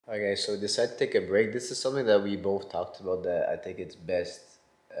Okay, so decide to take a break. This is something that we both talked about that I think it's best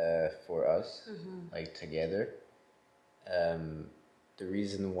for us, like together. The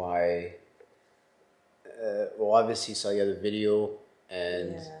reason why, well, obviously you saw the other video,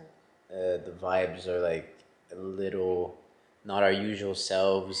 and the vibes are like a little not our usual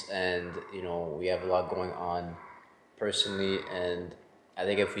selves, and you know we have a lot going on personally, and I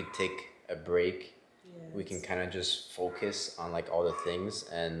think if we take a break, we can kind of just focus on like all the things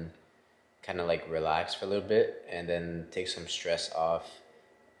and kind of like relax for a little bit, and then take some stress off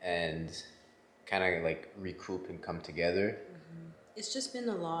and kind of like recoup and come together. It's just been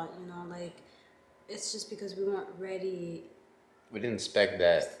a lot, you know, like it's just because we weren't ready. We didn't expect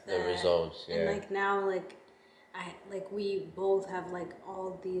the results. And like now, we both have like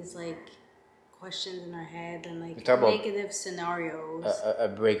all these like questions in our head and like negative scenarios. A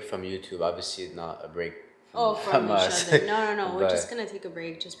break from YouTube, obviously not a break from each us. other. No. We're just gonna take a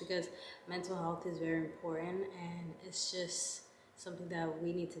break just because mental health is very important, and it's just something that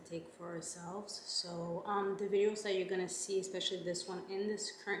we need to take for ourselves. So the videos that you're gonna see, especially this one in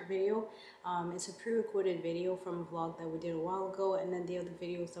this current video, it's a pre-recorded video from a vlog that we did a while ago, and then the other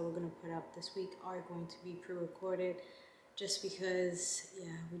videos that we're gonna put out this week are going to be pre-recorded, just because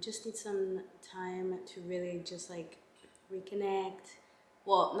we just need some time to really just like reconnect.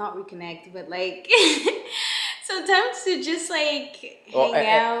 Well, not reconnect, but like sometimes to just like hang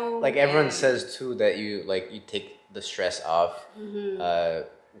out. Like everyone says too, that you take the stress off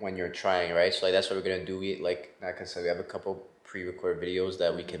when you're trying, right? So like that's what we're gonna do. We like I said, we have a couple pre-recorded videos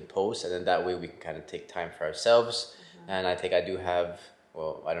that we can post, and then that way we can kind of take time for ourselves. And I think I do have,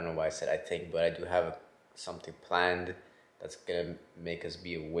 well, I don't know why I said I think, but I do have something planned that's gonna make us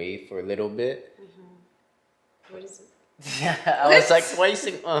be away for a little bit. What is it? Yeah, I was like, why you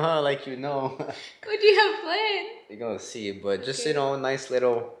saying like you know? What do you have planned? You're gonna see, but just you know, nice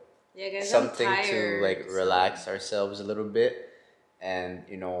little guys, something I'm tired, to like relax ourselves a little bit. And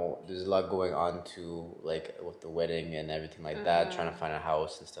you know, there's a lot going on too, like with the wedding and everything like that, trying to find a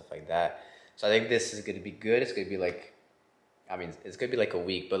house and stuff like that. So I think this is gonna be good. It's gonna be like, I mean, it's gonna be like a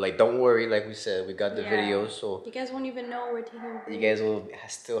week, but like don't worry, like we said, we got the videos, so you guys won't even know we're taking a break. You guys will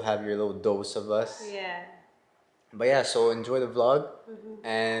still have your little dose of us. Yeah. But yeah, so enjoy the vlog,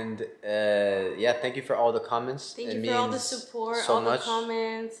 and thank you for all the comments. Thank you for all the support, all the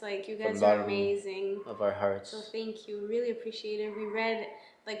comments. Like you guys are amazing. Of our hearts. So thank you, really appreciate it.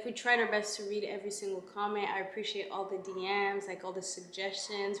 We tried our best to read every single comment. I appreciate all the DMs, like all the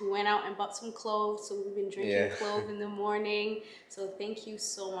suggestions. We went out and bought some cloves, so we've been drinking clove in the morning. So thank you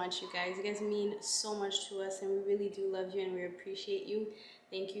so much, you guys. You guys mean so much to us, and we really do love you, and we appreciate you.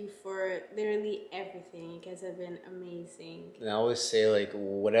 Thank you for literally everything. You guys have been amazing. And I always say, like,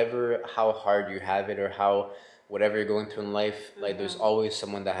 how hard you have it, or whatever you're going through in life, like there's always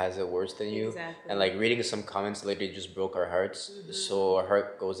someone that has it worse than you. Exactly. And like reading some comments literally just broke our hearts. So our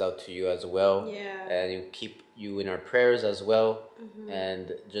heart goes out to you as well. Yeah. And you keep you in our prayers as well.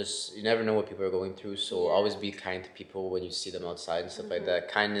 And just, you never know what people are going through. So always be kind to people when you see them outside and stuff like that.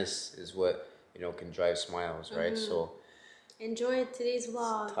 Kindness is what, you know, can drive smiles, right? So enjoy today's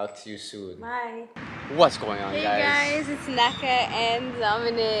vlog. Talk to you soon. Bye. What's going on, guys? Hey guys, it's Naka and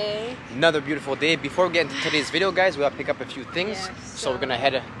Dominic. Another beautiful day. Before we get into today's video, guys, we gotta pick up a few things. So we're gonna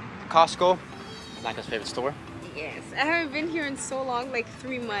head to Costco, Naka's favorite store. Yes, I haven't been here in so long, like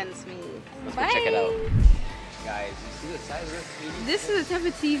 3 months maybe. Let's go check it out. Guys, you see the size of this TV? This is the type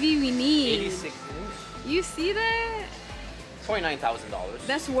of TV we need. 86 inch. You see that? $29,000.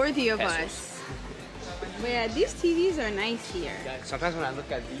 That's worthy of us. But yeah, these TVs are nice here. Yeah, sometimes when I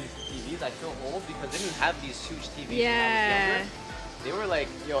look at these TVs, I feel old because they didn't have these huge TVs when I was younger. They were like,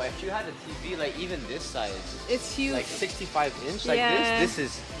 yo, if you had a TV like even this size, it's huge, like 65 inch, like this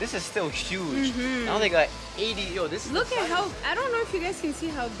is still huge. Now they got 80. Yo, this is look at how, I don't know if you guys can see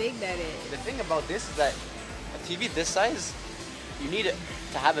how big that is. The thing about this is that a TV this size, you need it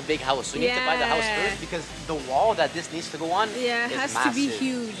to have a big house. So you need to buy the house first, because the wall that this needs to go on is has massive. To be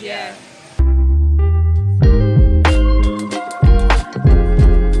huge. Yeah.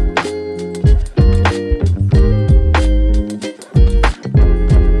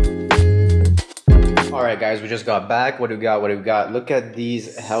 Alright guys, we just got back. What do we got? Look at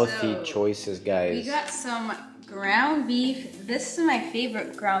these healthy choices, guys. We got some ground beef. This is my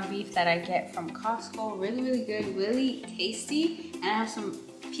favorite ground beef that I get from Costco. Really, really good, really tasty. And I have some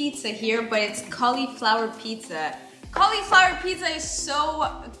pizza here, but it's cauliflower pizza. Cauliflower pizza is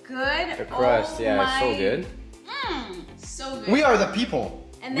so good. The crust, it's so good. So good. We are the people.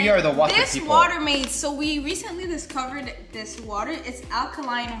 And we are the water this people. water made, so we recently discovered this water. It's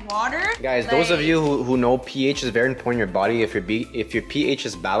alkaline water. Guys, those of you who know pH is very important in your body. If your pH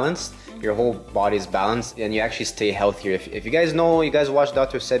is balanced, your whole body is balanced, and you actually stay healthier. If you guys know, you guys watch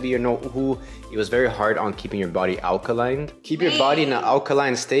Dr. Sebi or know who, he was very hard on keeping your body alkaline. Keep your body in an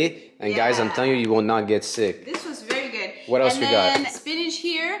alkaline state, and guys, I'm telling you, you will not get sick. This was very good. What else we got? And spinach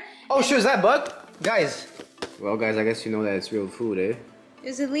here. Oh, sure, is that bug? Guys. Well, guys, I guess you know that it's real food, eh?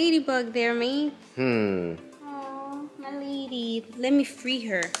 There's a ladybug there, mate. Oh, my lady. Let me free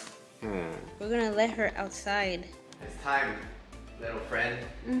her. We're gonna let her outside. It's time, little friend,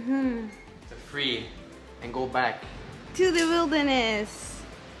 to free and go back to the wilderness.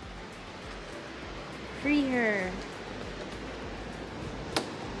 Free her.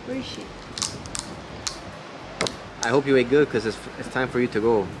 Where is she? I hope you ate good because it's time for you to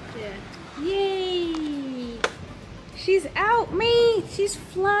go. Yeah. Yay! She's out, mate. She's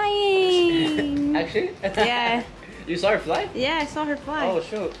flying. Actually? Yeah. You saw her fly? Yeah, I saw her fly. Oh,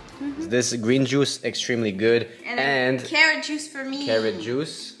 shoot. This green juice, extremely good. And carrot juice for me. Carrot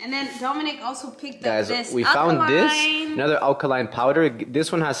juice. And then Dominic also picked Guys, up this we alkaline. found this, another alkaline powder.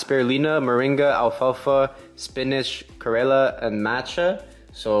 This one has spirulina, moringa, alfalfa, spinach, chlorella, and matcha.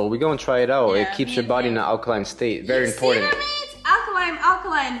 So we're gonna try it out. Yeah, It keeps your body in an alkaline state. Very important. See that,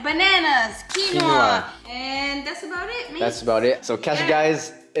 alkaline, bananas, quinoa. And that's about it, mate. That's about it. So catch you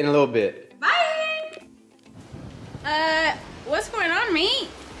guys in a little bit. Bye. What's going on, mate?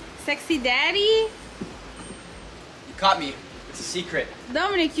 Sexy daddy? You caught me. It's a secret.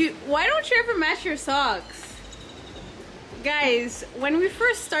 Dominic, why don't you ever match your socks? Guys, when we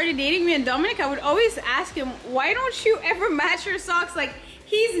first started dating, me and Dominic, I would always ask him, why don't you ever match your socks? Like,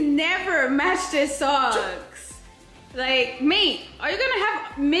 he's never matched his socks. Like, mate, are you gonna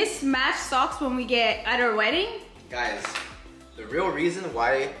have mismatched socks when we get at our wedding? Guys, the real reason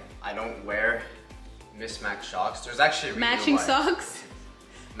why I don't wear mismatched socks, there's actually a reason Matching why. socks?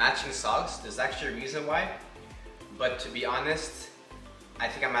 Matching socks, there's actually a reason why. But to be honest, I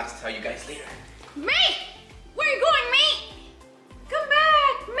think I'm gonna have to tell you guys later. Mate! Where are you going, mate? Come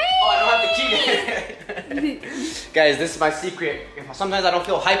back, mate! Oh, I don't have the key. Guys, this is my secret. Sometimes I don't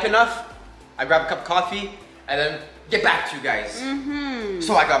feel hype enough, I grab a cup of coffee and then get back to you guys.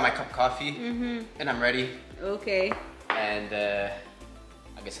 So I got my cup of coffee and I'm ready. Okay. And I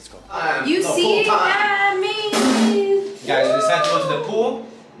guess let's go. You see that, me? Guys, we decided to go to the pool.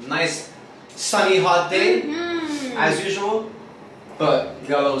 Nice, sunny, hot day, as usual. But we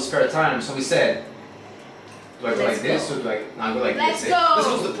got a little spare time, so we said, do I go like this or do I not go like this? Let's go. Let's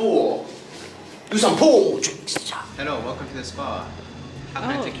go to the pool. Do some pool tricks. Hello, welcome to the spa. How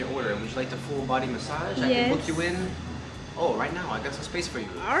can I take your order? Would you like the full body massage? I can book you in. Oh, right now, I got some space for you.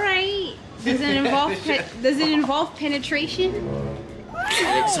 All right. Does it involve penetration?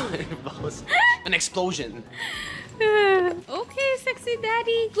 It involves an explosion. Okay, sexy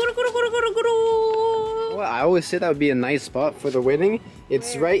daddy. Well, I always say that would be a nice spot for the wedding.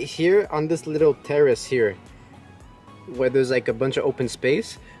 It's right here on this little terrace here, where there's like a bunch of open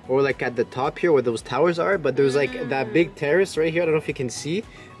space, or like at the top here where those towers are. But there's like that big terrace right here. I don't know if you can see,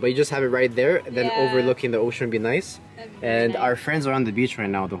 but you just have it right there. And then overlooking the ocean would be nice. And our friends are on the beach right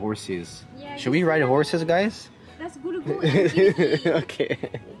now, the horses. Yeah, should we ride horses, guys? That's good. Okay.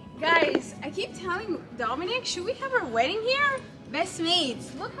 Guys, I keep telling Dominic, should we have our wedding here? Best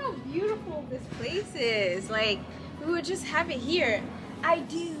mates, look how beautiful this place is. Like, we would just have it here. I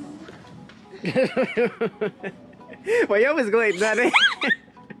do. Why you always go like that?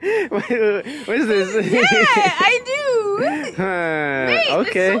 What is this? Yeah, I do. Mate,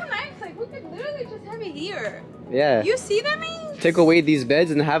 okay. it's so nice. Like, we could literally just have it here. Yeah. You see that, mate? Take away these beds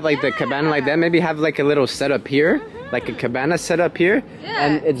and have like the cabana like that. Maybe have like a little setup here, like a cabana setup here,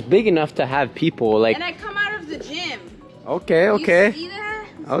 and it's big enough to have people like. And I come out of the gym. Okay. You see that?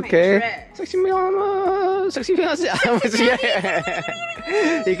 It's Okay. Sexy mama, sexy fiance.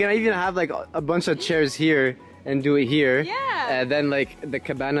 You can even have like a bunch of chairs here and do it here. Yeah. And then like the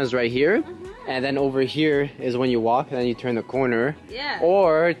cabana's right here. And then over here is when you walk and then you turn the corner. Yeah.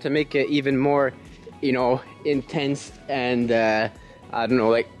 Or to make it even more, you know, intense and I don't know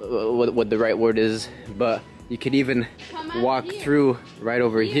like what the right word is, but you could even walk through right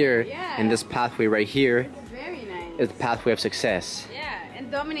over here in this pathway right here. It's very nice. It's the pathway of success. Yeah, and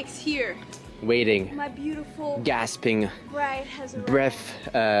Dominic's here. Waiting. My beautiful Gasping. bride has arrived.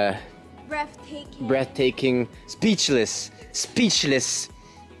 Breathtaking, speechless,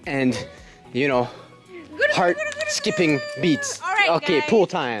 and you know, heart skipping beats. All right, okay, guys. pool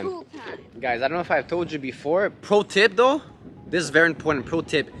time. Pool time. Guys, I don't know if I've told you before. Pro tip though, this is very important. Pro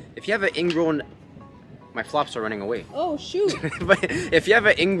tip: if you have an ingrown my flops are running away. Oh shoot. But if you have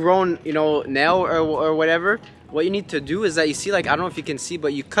an ingrown, you know, nail or whatever, what you need to do is that you see, like, I don't know if you can see,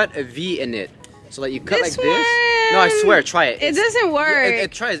 but you cut a V in it. So like you cut This like this. No, I swear, try it. It doesn't work.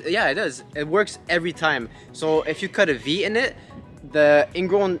 It tries. Yeah, it does. It works every time. So if you cut a V in it, the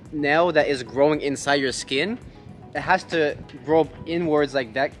ingrown nail that is growing inside your skin, it has to grow inwards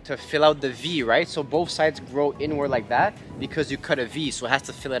like that to fill out the V, right? So both sides grow inward like that because you cut a V, so it has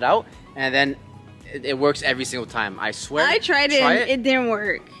to fill it out, and then it works every single time. I swear. I tried it and it didn't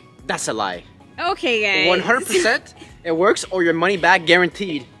work. That's a lie. Okay, guys. 100% it works, or your money back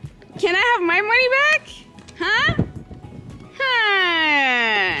guaranteed. Can I have my money back? Huh?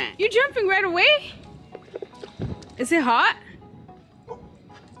 Huh? You jumping right away? Is it hot?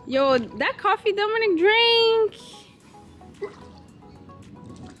 Yo, that coffee Dominic drank.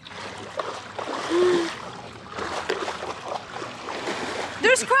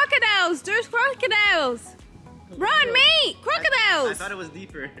 There's crocodiles! There's crocodiles! Run, mate! Crocodiles! I thought it was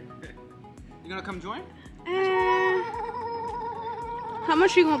deeper. You gonna come join? How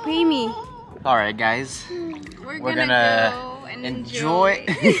much are you gonna pay me? Alright, guys. We're gonna go and enjoy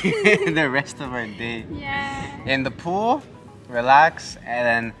the rest of our day. Yeah. In the pool, relax, and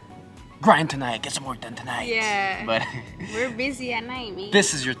then grind tonight. Get some work done tonight. Yeah. But we're busy at night, man.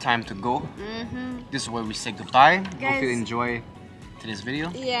 this is your time to go. This is where we say goodbye. Guys, hope you enjoy today's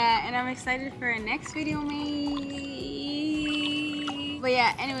video. Yeah, and I'm excited for our next video, mate. But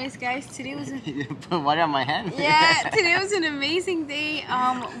yeah, anyways, guys, today was Put water on my hand. yeah, today was an amazing day.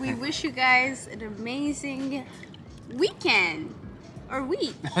 We wish you guys an amazing weekend or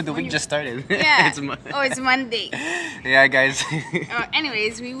week. The week just started. Yeah. It's It's Monday. Yeah, guys.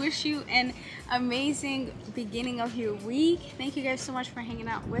 Anyways, we wish you an amazing beginning of your week. Thank you guys so much for hanging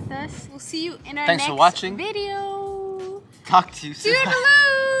out with us. We'll see you in our Thanks for next watching. video. Talk to you soon. Toodaloo.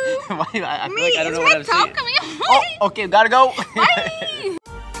 Why? I feel Me, like I don't is know my what I'm top saying. coming out? Oh, okay, gotta go. Bye.